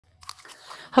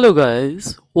Hello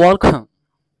guys, welcome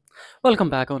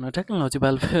back on a technology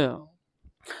welfare.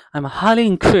 I'm highly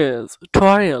increased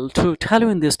tutorial to tell you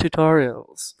in these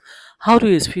tutorials how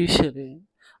to especially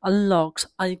unlock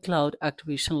iCloud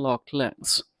activation lock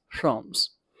links from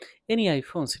any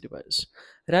iPhone device.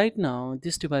 Right now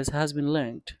this device has been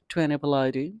linked to an Apple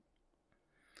ID,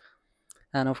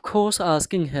 and of course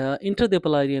asking here enter the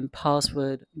Apple ID and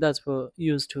password that's were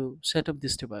used to set up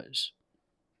this device.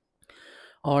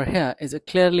 Or here is it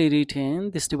clearly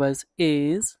written this device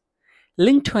is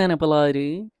linked to an Apple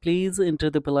ID. Please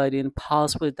enter the Apple ID and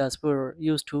password that were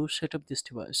used to set up this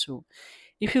device. So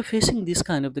if you're facing this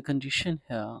kind of the condition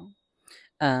here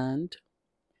and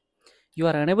you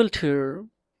are unable to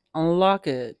unlock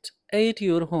it at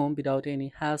your home without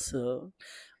any hassle,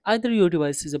 either your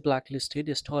device is a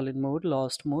blacklisted, stolen mode,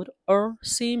 lost mode, or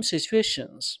same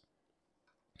situations.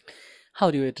 How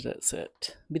do you address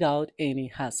it without any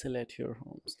hassle at your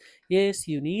homes? Yes,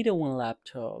 you need a one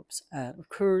laptops, and of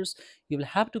course, you will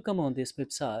have to come on this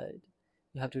website.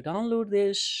 You have to download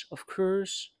this, of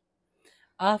course.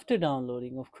 After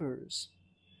downloading, of course,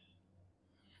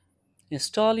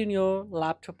 install in your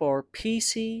laptop or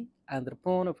PC, and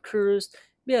upon, of course,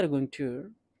 we are going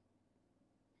to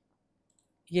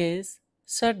yes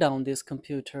shut down this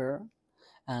computer,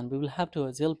 and we will have to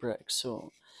a jailbreak.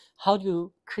 So, how do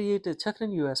you create a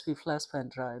Chakran USB flash pen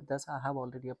drive? That I have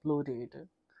already uploaded,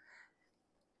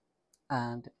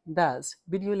 and thus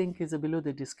video link is below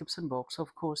the description box.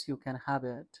 Of course you can have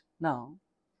it now.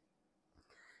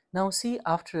 See,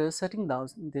 after setting down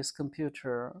this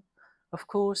computer, of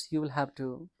course you will have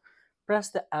to press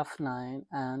the F9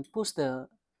 and push the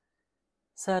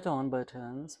set on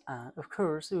buttons, and of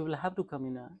course you will have to come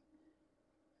in a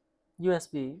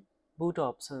USB boot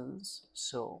options.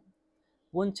 So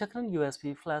one Chakran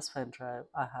USB flash pen drive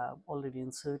I have already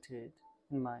inserted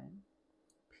in my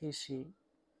PC.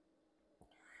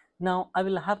 Now I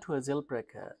will have to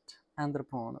jailbreak it, and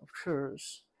thereupon of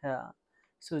course here.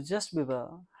 So just we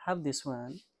will have this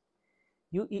one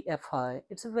UEFI.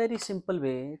 It's a very simple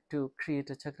way to create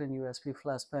a Chakran USB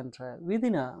flash pen drive.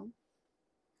 Within a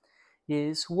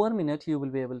 1 minute you will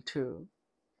be able to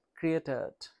create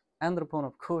it, and thereupon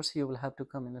of course you will have to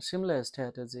come in a similar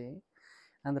strategy,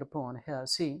 and thereupon here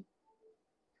see,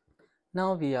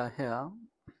 now we are here.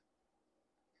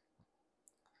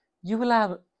 You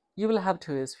will have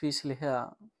to especially here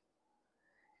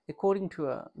according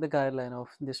to the guideline of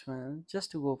this one, just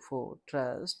to go for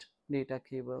trust data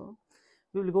cable.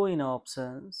 We will go in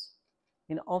options.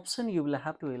 In option you will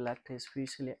have to elect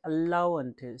especially allow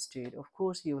untested. Of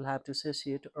course you will have to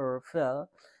associate or fill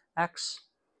X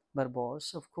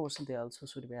barbos. Of course they also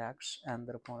should be X, and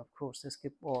thereupon of course they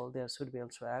skip all, there should be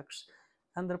also X,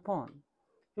 and thereupon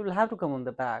you will have to come on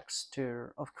the back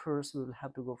steer. Of course we will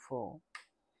have to go for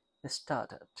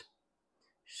start it.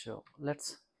 So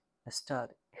let's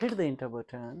start. Hit the enter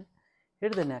button,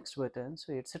 hit the next button.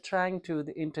 So it's trying to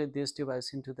enter this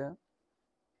device into the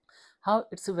how.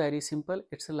 It's very simple,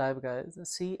 it's live guys,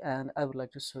 see, and I would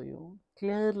like to show you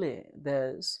clearly.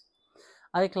 There's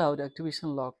iCloud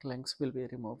activation lock links will be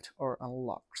removed or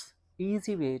unlocked,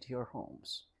 easy way to your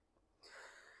homes.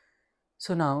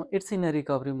 So now it's in a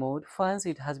recovery mode. Once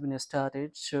it has been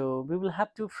started, so we will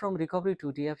have to from recovery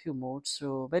to DFU mode.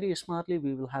 So very smartly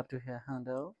we will have to here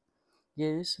handle.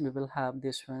 Yes, we will have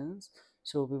this ones.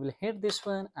 So we will hit this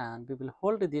one and we will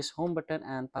hold this home button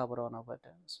and power on our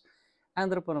buttons, and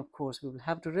thereupon of course we will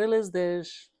have to release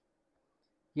this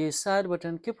yes side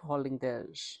button, keep holding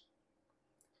this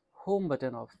home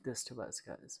button of this device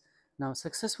guys. Now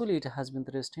successfully it has been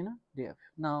released in a DF.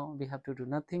 Now we have to do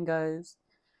nothing guys.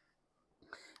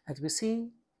 As we see,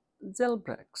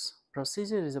 jailbreaks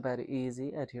procedure is very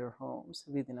easy at your homes.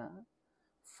 Within a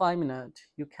 5 minutes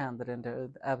you can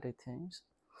render everything.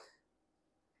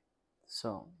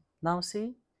 So now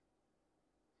see,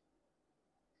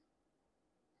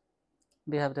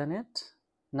 we have done it.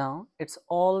 Now it's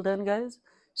all done guys.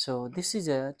 So this is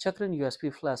a Chakran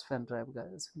USB flash pen drive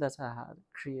guys that I had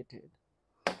created.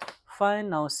 Fine,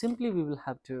 now simply we will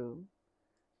have to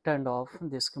turn off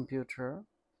this computer,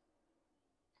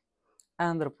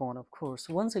 and thereupon of course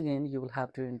once again you will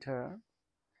have to enter.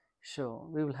 So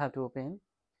we will have to open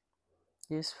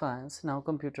yes files. Now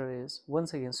computer is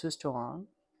once again switched on.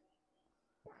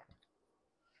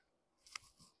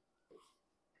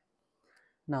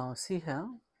 Now see here,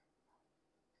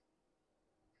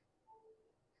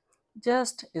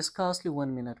 just scarcely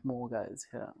 1 minute more guys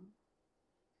here.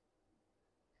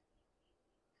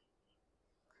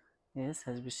 Yes,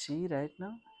 as we see right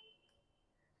now,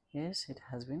 yes it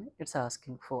has been, it's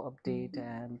asking for update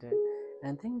and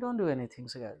thing. Don't do anything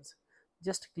so guys,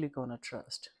 just click on a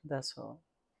trust, that's all.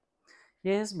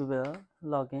 Yes, we will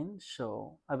log in.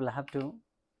 So I will have to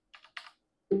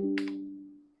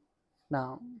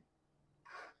now.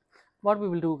 What we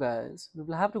will do, guys, we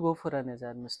will have to go for an as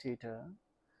administrator,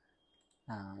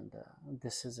 and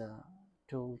this is a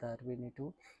tool that we need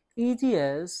to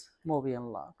EGS Movie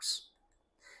Unlocks.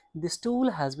 This tool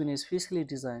has been especially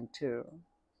designed to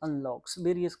unlocks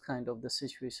various kind of the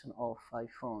situation of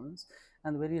iPhones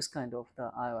and various kind of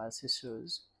the iOS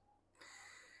issues.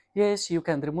 Yes, you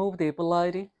can remove the Apple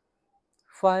ID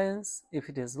files. If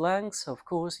it is blanks, of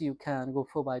course, you can go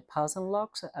for bypass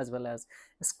unlocks as well as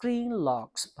screen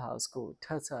locks, passcode,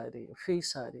 touch ID,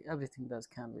 face ID, everything that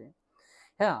can be.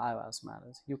 Yeah, iOS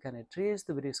matters. You can trace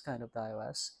the various kind of the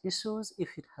iOS issues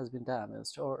if it has been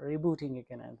damaged or rebooting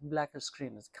again and black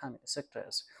screen is coming, etc.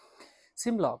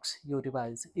 SIM locks, your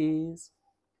device is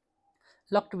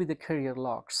locked with the carrier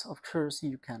locks. Of course,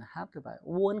 you can have the by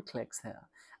one click there.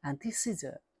 And this is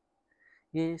a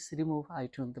yes, remove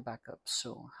iTunes the backup.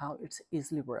 So how it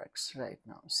easily works right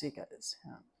now. See guys.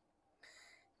 Yeah.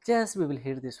 Just we will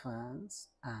hit this once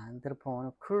and thereupon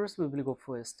of course we will go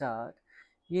for a start.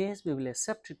 Yes, we will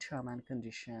accept the term and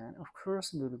condition. Of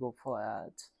course we will go for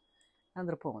add and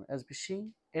thereupon as we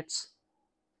see it's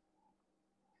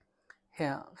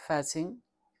here fetching.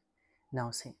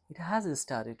 Now see it has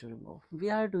started to remove. We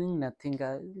are doing nothing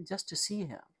guys, just to see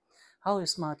here how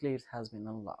smartly it has been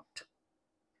unlocked.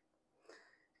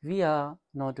 We are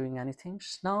not doing anything.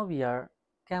 Now we are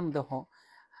cam the home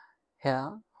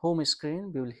here home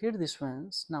screen. We will hit this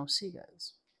once. Now see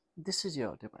guys, this is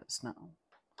your device now.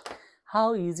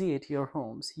 How easy at your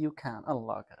homes you can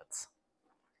unlock it.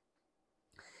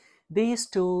 This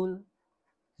tool,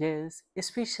 yes,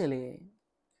 especially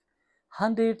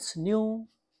hundreds new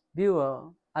viewer,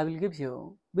 I will give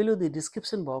you below the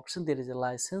description box. There is a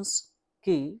license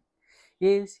key.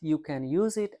 Yes, you can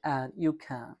use it and you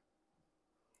can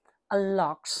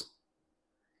unlock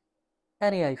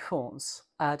any iPhones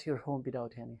at your home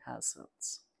without any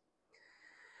hassles.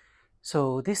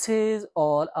 So this is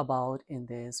all about in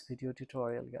this video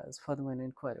tutorial guys. For the main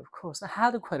inquiry, of course, I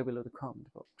have the query below the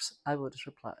comment box. I would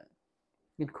reply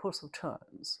in course of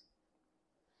times.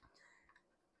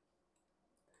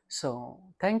 So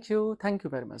thank you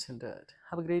very much indeed.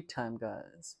 Have a great time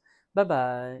guys. Bye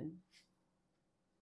bye.